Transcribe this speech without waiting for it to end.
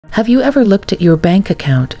Have you ever looked at your bank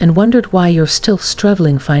account and wondered why you're still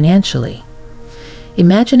struggling financially?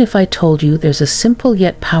 Imagine if I told you there's a simple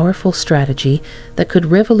yet powerful strategy that could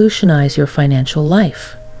revolutionize your financial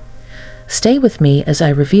life. Stay with me as I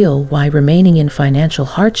reveal why remaining in financial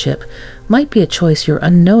hardship might be a choice you're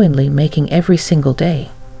unknowingly making every single day.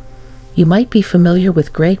 You might be familiar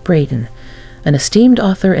with Gregg Braden, an esteemed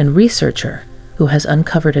author and researcher who has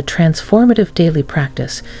uncovered a transformative daily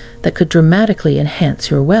practice that could dramatically enhance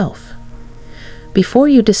your wealth. Before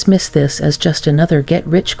you dismiss this as just another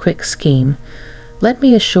get-rich-quick scheme, let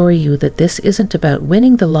me assure you that this isn't about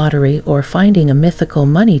winning the lottery or finding a mythical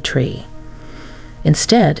money tree.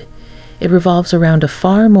 Instead, it revolves around a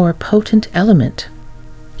far more potent element: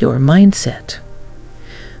 your mindset.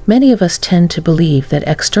 Many of us tend to believe that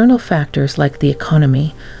external factors like the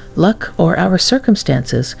economy, luck, or our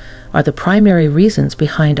circumstances are the primary reasons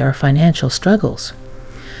behind our financial struggles.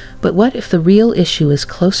 But what if the real issue is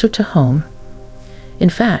closer to home? In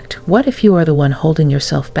fact, what if you are the one holding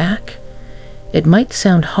yourself back? It might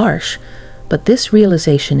sound harsh, but this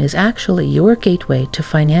realization is actually your gateway to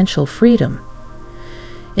financial freedom.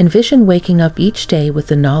 Envision waking up each day with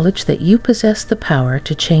the knowledge that you possess the power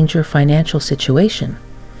to change your financial situation.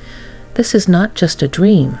 This is not just a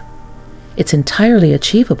dream. It's entirely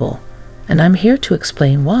achievable, and I'm here to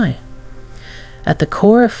explain why. At the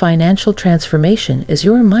core of financial transformation is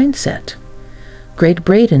your mindset. Gregg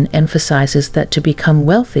Braden emphasizes that to become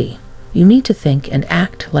wealthy, you need to think and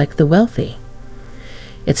act like the wealthy.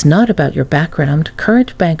 It's not about your background,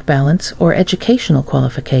 current bank balance, or educational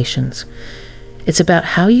qualifications. It's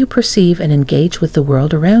about how you perceive and engage with the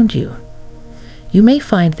world around you. You may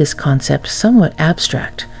find this concept somewhat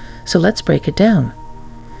abstract, so let's break it down.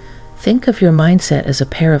 Think of your mindset as a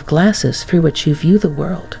pair of glasses through which you view the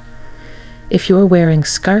world. If you're wearing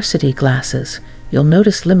scarcity glasses, you'll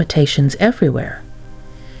notice limitations everywhere.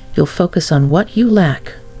 You'll focus on what you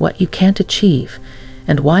lack, what you can't achieve,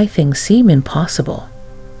 and why things seem impossible.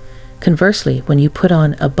 Conversely, when you put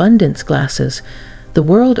on abundance glasses, the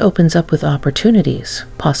world opens up with opportunities,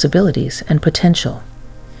 possibilities, and potential.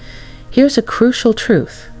 Here's a crucial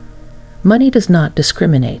truth: money does not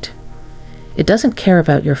discriminate. It doesn't care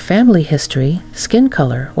about your family history, skin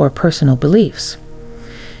color, or personal beliefs.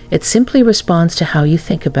 It simply responds to how you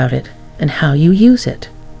think about it and how you use it.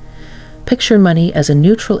 Picture money as a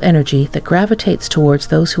neutral energy that gravitates towards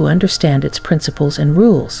those who understand its principles and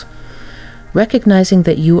rules. Recognizing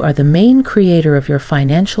that you are the main creator of your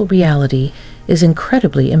financial reality is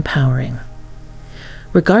incredibly empowering.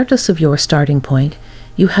 Regardless of your starting point,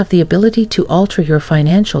 you have the ability to alter your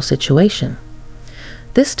financial situation.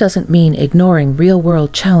 This doesn't mean ignoring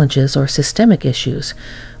real-world challenges or systemic issues,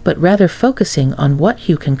 but rather focusing on what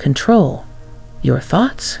you can control: your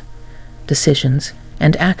thoughts, decisions,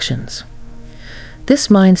 and actions. This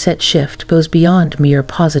mindset shift goes beyond mere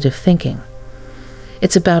positive thinking.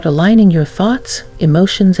 It's about aligning your thoughts,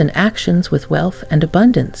 emotions, and actions with wealth and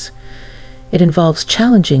abundance. It involves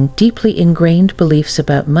challenging deeply ingrained beliefs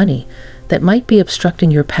about money that might be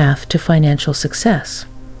obstructing your path to financial success.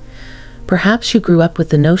 Perhaps you grew up with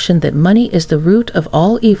the notion that money is the root of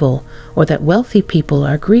all evil, or that wealthy people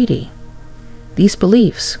are greedy. These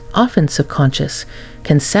beliefs, often subconscious,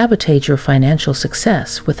 can sabotage your financial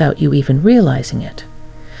success without you even realizing it.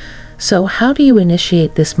 So, how do you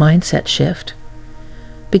initiate this mindset shift?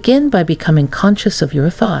 Begin by becoming conscious of your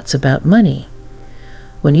thoughts about money.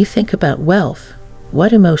 When you think about wealth,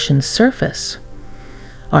 what emotions surface?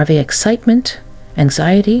 Are they excitement,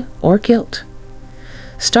 anxiety, or guilt?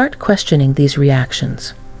 Start questioning these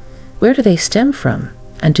reactions. Where do they stem from,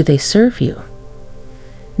 and do they serve you?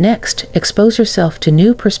 Next, expose yourself to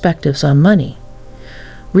new perspectives on money.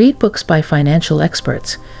 Read books by financial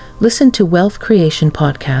experts, listen to wealth creation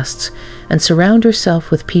podcasts, and surround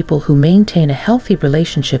yourself with people who maintain a healthy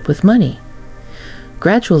relationship with money.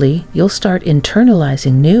 Gradually, you'll start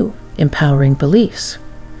internalizing new, empowering beliefs.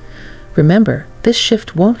 Remember, this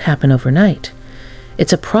shift won't happen overnight.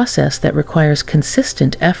 It's a process that requires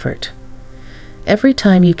consistent effort. Every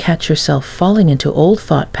time you catch yourself falling into old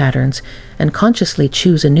thought patterns and consciously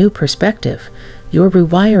choose a new perspective, you're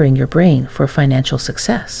rewiring your brain for financial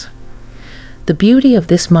success. The beauty of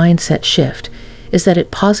this mindset shift is that it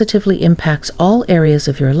positively impacts all areas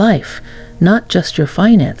of your life, not just your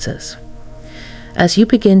finances. As you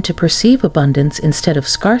begin to perceive abundance instead of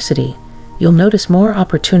scarcity, you'll notice more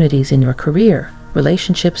opportunities in your career,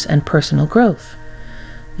 relationships, and personal growth.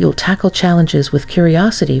 You'll tackle challenges with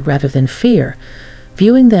curiosity rather than fear,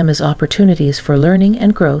 viewing them as opportunities for learning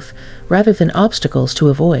and growth rather than obstacles to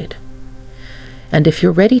avoid. And if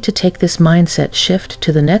you're ready to take this mindset shift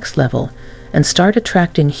to the next level and start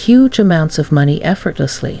attracting huge amounts of money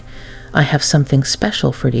effortlessly. I have something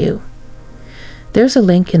special for you. There's a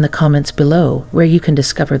link in the comments below where you can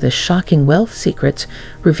discover the shocking wealth secrets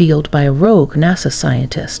revealed by a rogue NASA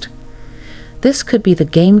scientist. This could be the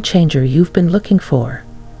game changer you've been looking for.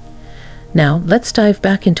 Now, let's dive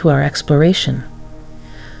back into our exploration.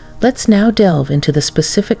 Let's now delve into the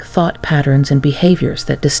specific thought patterns and behaviors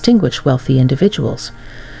that distinguish wealthy individuals.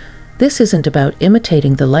 This isn't about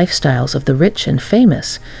imitating the lifestyles of the rich and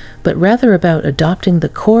famous, but rather about adopting the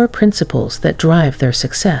core principles that drive their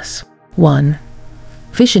success. 1.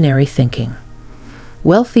 Visionary thinking.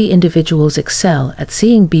 Wealthy individuals excel at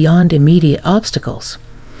seeing beyond immediate obstacles.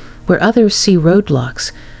 Where others see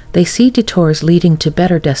roadblocks, they see detours leading to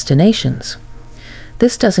better destinations.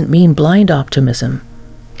 This doesn't mean blind optimism.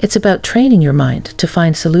 It's about training your mind to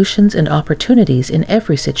find solutions and opportunities in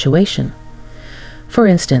every situation. For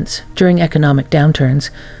instance, during economic downturns,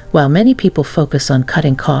 while many people focus on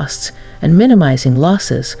cutting costs and minimizing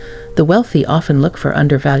losses, the wealthy often look for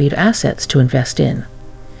undervalued assets to invest in.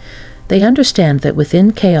 They understand that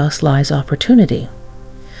within chaos lies opportunity.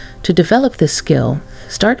 To develop this skill,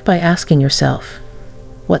 start by asking yourself,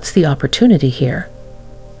 what's the opportunity here?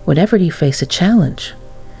 Whenever you face a challenge,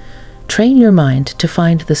 train your mind to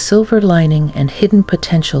find the silver lining and hidden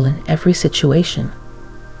potential in every situation.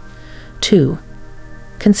 2.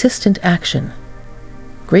 Consistent action.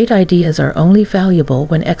 Great ideas are only valuable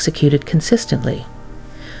when executed consistently.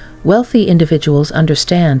 Wealthy individuals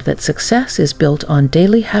understand that success is built on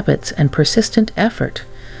daily habits and persistent effort.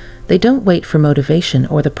 They don't wait for motivation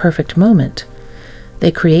or the perfect moment.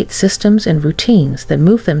 They create systems and routines that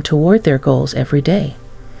move them toward their goals every day.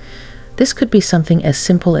 This could be something as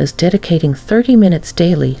simple as dedicating 30 minutes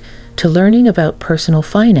daily to learning about personal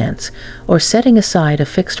finance or setting aside a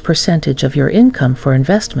fixed percentage of your income for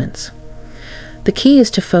investments. The key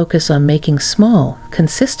is to focus on making small,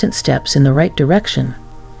 consistent steps in the right direction.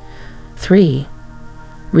 3.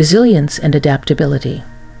 Resilience and adaptability.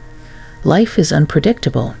 Life is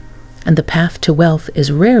unpredictable, and the path to wealth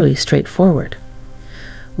is rarely straightforward.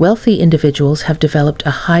 Wealthy individuals have developed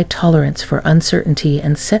a high tolerance for uncertainty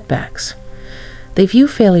and setbacks. They view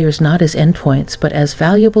failures not as endpoints but as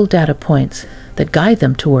valuable data points that guide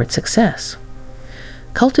them toward success.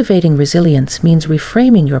 Cultivating resilience means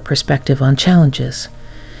reframing your perspective on challenges.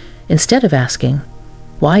 Instead of asking,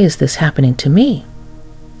 "Why is this happening to me?"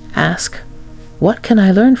 ask, "What can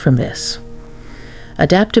I learn from this?"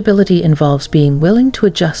 Adaptability involves being willing to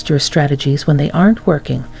adjust your strategies when they aren't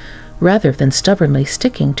working, rather than stubbornly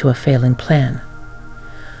sticking to a failing plan.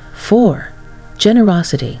 4.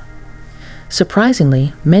 Generosity.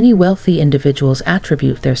 Surprisingly, many wealthy individuals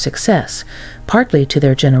attribute their success partly to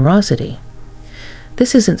their generosity.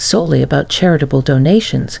 This isn't solely about charitable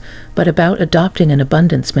donations, but about adopting an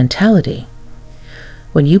abundance mentality.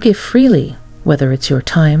 When you give freely, whether it's your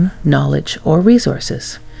time, knowledge, or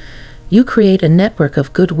resources, you create a network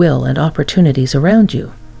of goodwill and opportunities around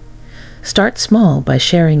you. Start small by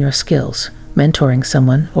sharing your skills, mentoring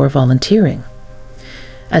someone, or volunteering.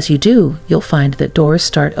 As you do, you'll find that doors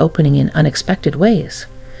start opening in unexpected ways.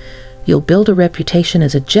 You'll build a reputation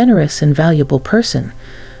as a generous and valuable person,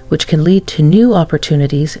 which can lead to new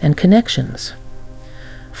opportunities and connections.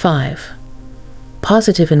 5.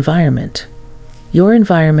 Positive environment. Your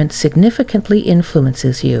environment significantly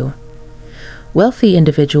influences you. Wealthy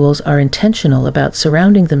individuals are intentional about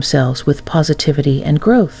surrounding themselves with positivity and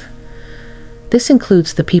growth. This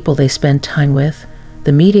includes the people they spend time with,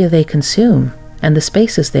 the media they consume, and the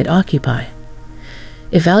spaces they'd occupy.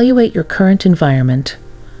 Evaluate your current environment.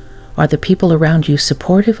 Are the people around you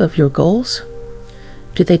supportive of your goals?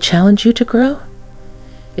 Do they challenge you to grow?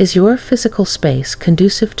 Is your physical space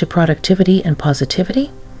conducive to productivity and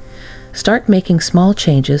positivity? Start making small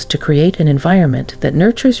changes to create an environment that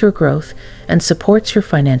nurtures your growth and supports your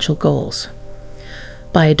financial goals.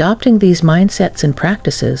 By adopting these mindsets and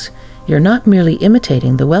practices, you're not merely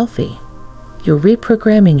imitating the wealthy. You're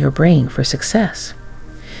reprogramming your brain for success.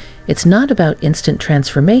 It's not about instant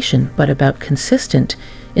transformation, but about consistent,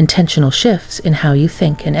 intentional shifts in how you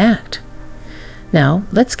think and act. Now,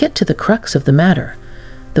 let's get to the crux of the matter,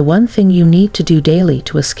 the one thing you need to do daily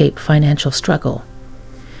to escape financial struggle.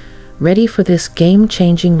 Ready for this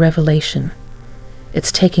game-changing revelation?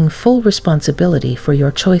 It's taking full responsibility for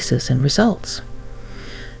your choices and results.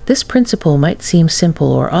 This principle might seem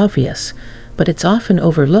simple or obvious, but it's often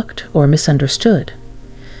overlooked or misunderstood.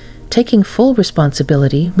 Taking full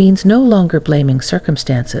responsibility means no longer blaming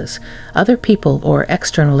circumstances, other people, or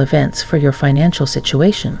external events for your financial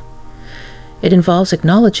situation. It involves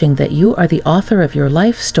acknowledging that you are the author of your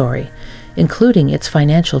life story, including its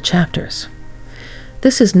financial chapters.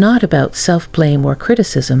 This is not about self-blame or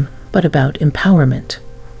criticism, but about empowerment.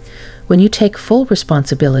 When you take full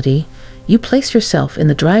responsibility, you place yourself in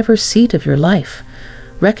the driver's seat of your life,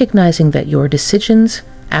 recognizing that your decisions,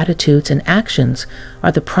 attitudes, and actions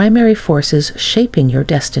are the primary forces shaping your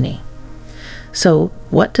destiny. So,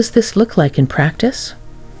 what does this look like in practice?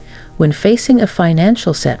 When facing a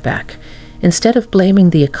financial setback, instead of blaming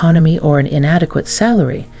the economy or an inadequate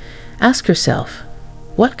salary, ask yourself,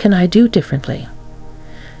 what can I do differently?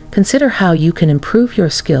 Consider how you can improve your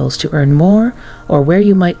skills to earn more or where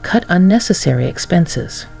you might cut unnecessary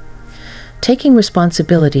expenses. Taking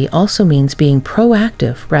responsibility also means being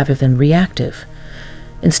proactive rather than reactive.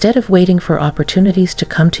 Instead of waiting for opportunities to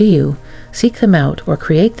come to you, seek them out or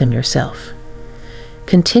create them yourself.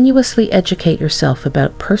 Continuously educate yourself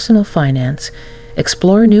about personal finance,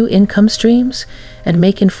 explore new income streams, and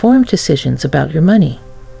make informed decisions about your money.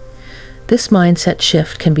 This mindset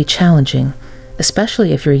shift can be challenging,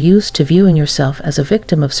 especially if you're used to viewing yourself as a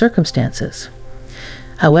victim of circumstances.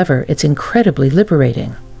 However, it's incredibly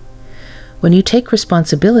liberating. When you take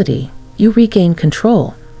responsibility, you regain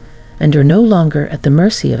control, and you're no longer at the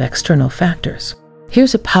mercy of external factors.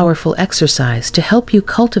 Here's a powerful exercise to help you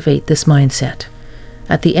cultivate this mindset.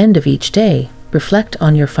 At the end of each day, reflect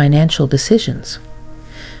on your financial decisions.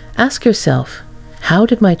 Ask yourself, how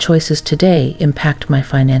did my choices today impact my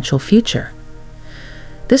financial future?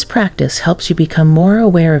 This practice helps you become more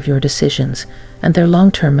aware of your decisions and their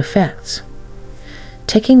long-term effects.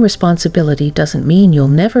 Taking responsibility doesn't mean you'll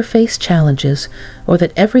never face challenges or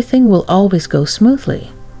that everything will always go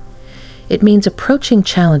smoothly. It means approaching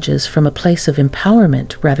challenges from a place of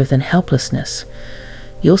empowerment rather than helplessness.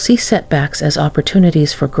 You'll see setbacks as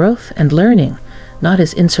opportunities for growth and learning, not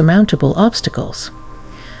as insurmountable obstacles.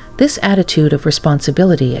 This attitude of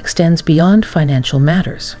responsibility extends beyond financial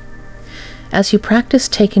matters. As you practice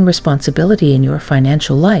taking responsibility in your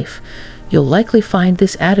financial life, you'll likely find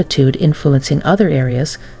this attitude influencing other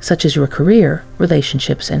areas such as your career,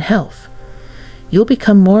 relationships, and health. You'll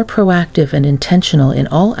become more proactive and intentional in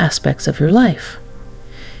all aspects of your life.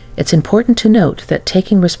 It's important to note that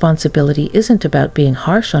taking responsibility isn't about being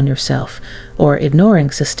harsh on yourself or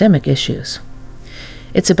ignoring systemic issues.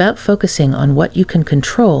 It's about focusing on what you can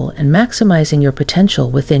control and maximizing your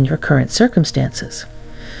potential within your current circumstances.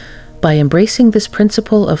 By embracing this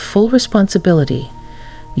principle of full responsibility,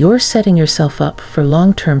 you're setting yourself up for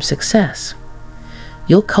long-term success.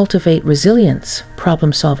 You'll cultivate resilience,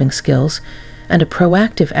 problem-solving skills, and a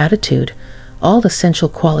proactive attitude, all essential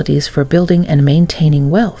qualities for building and maintaining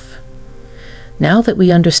wealth. Now that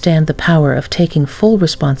we understand the power of taking full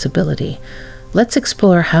responsibility, let's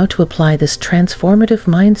explore how to apply this transformative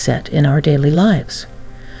mindset in our daily lives.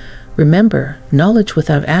 Remember, knowledge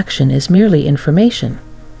without action is merely information.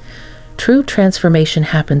 True transformation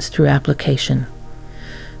happens through application.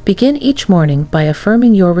 Begin each morning by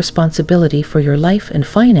affirming your responsibility for your life and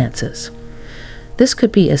finances. This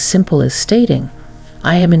could be as simple as stating,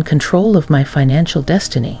 "I am in control of my financial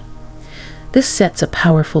destiny." This sets a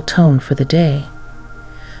powerful tone for the day.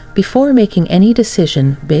 Before making any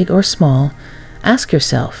decision, big or small, ask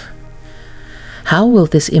yourself, how will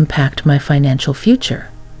this impact my financial future?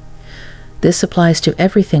 This applies to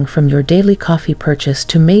everything from your daily coffee purchase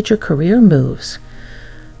to major career moves.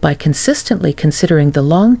 By consistently considering the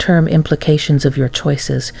long-term implications of your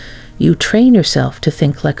choices, you train yourself to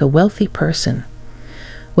think like a wealthy person.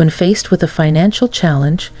 When faced with a financial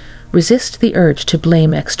challenge, resist the urge to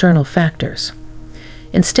blame external factors.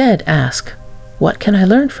 Instead, ask, what can I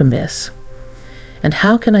learn from this? And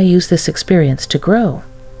how can I use this experience to grow?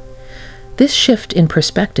 This shift in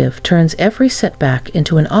perspective turns every setback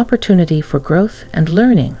into an opportunity for growth and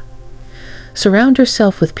learning. Surround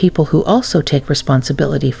yourself with people who also take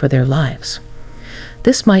responsibility for their lives.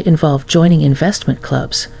 This might involve joining investment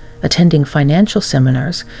clubs, attending financial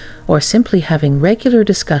seminars, or simply having regular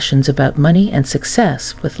discussions about money and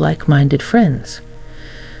success with like-minded friends.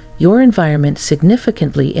 Your environment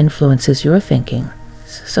significantly influences your thinking,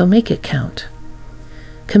 so make it count.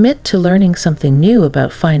 Commit to learning something new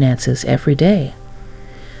about finances every day.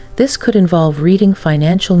 This could involve reading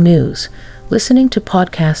financial news, listening to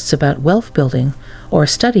podcasts about wealth building, or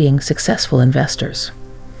studying successful investors.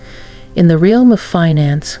 In the realm of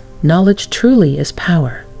finance, knowledge truly is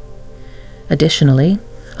power. Additionally,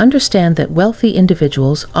 understand that wealthy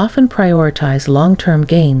individuals often prioritize long-term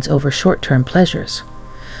gains over short-term pleasures.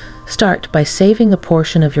 Start by saving a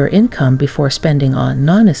portion of your income before spending on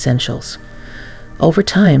non-essentials. Over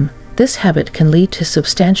time, this habit can lead to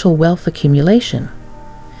substantial wealth accumulation.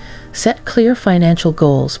 Set clear financial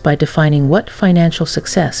goals by defining what financial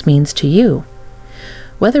success means to you.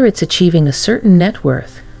 Whether it's achieving a certain net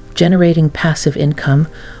worth, generating passive income,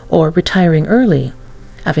 or retiring early,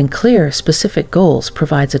 having clear, specific goals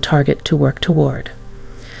provides a target to work toward.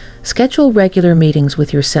 Schedule regular meetings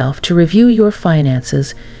with yourself to review your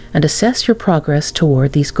finances and assess your progress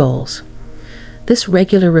toward these goals. This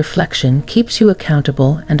regular reflection keeps you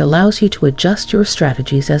accountable and allows you to adjust your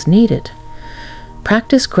strategies as needed.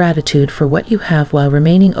 Practice gratitude for what you have while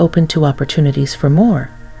remaining open to opportunities for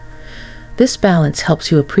more. This balance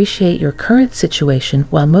helps you appreciate your current situation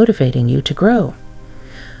while motivating you to grow.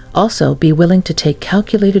 Also, be willing to take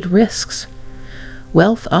calculated risks.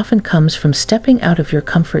 Wealth often comes from stepping out of your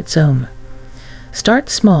comfort zone. Start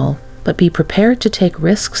small, but be prepared to take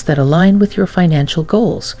risks that align with your financial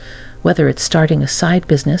goals, whether it's starting a side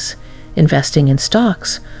business, investing in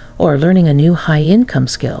stocks, or learning a new high-income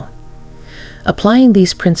skill. Applying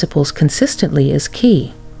these principles consistently is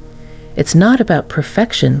key. It's not about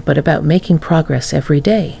perfection, but about making progress every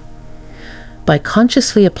day. By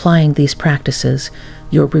consciously applying these practices,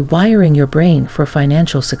 you're rewiring your brain for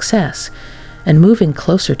financial success and moving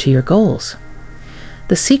closer to your goals.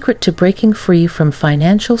 The secret to breaking free from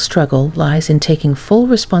financial struggle lies in taking full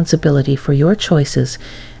responsibility for your choices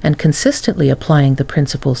and consistently applying the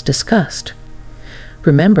principles discussed.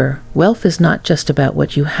 Remember, wealth is not just about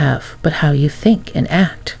what you have, but how you think and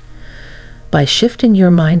act. By shifting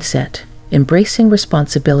your mindset, embracing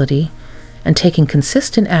responsibility, and taking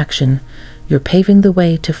consistent action, you're paving the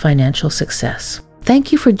way to financial success.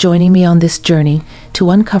 Thank you for joining me on this journey to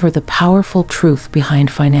uncover the powerful truth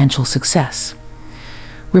behind financial success.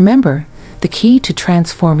 Remember, the key to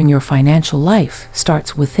transforming your financial life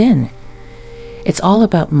starts within. It's all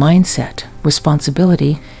about mindset,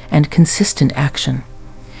 responsibility, and consistent action.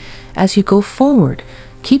 As you go forward,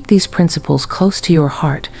 keep these principles close to your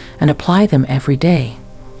heart and apply them every day.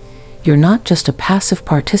 You're not just a passive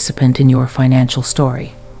participant in your financial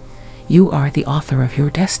story. You are the author of your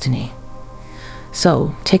destiny.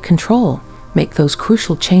 So, take control, make those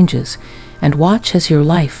crucial changes, and watch as your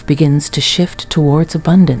life begins to shift towards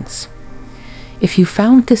abundance. If you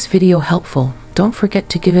found this video helpful, don't forget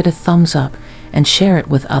to give it a thumbs up and share it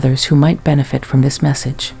with others who might benefit from this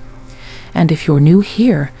message. And if you're new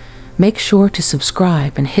here, make sure to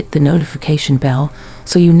subscribe and hit the notification bell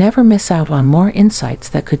so you never miss out on more insights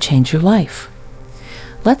that could change your life.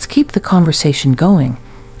 Let's keep the conversation going.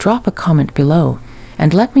 Drop a comment below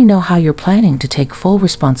and let me know how you're planning to take full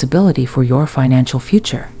responsibility for your financial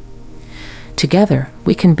future. Together,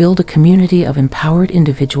 we can build a community of empowered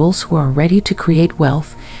individuals who are ready to create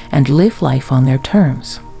wealth and live life on their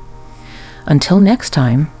terms. Until next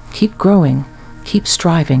time, keep growing, keep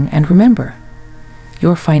striving, and remember,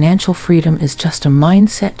 your financial freedom is just a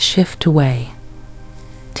mindset shift away.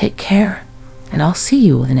 Take care, and I'll see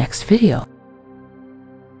you in the next video.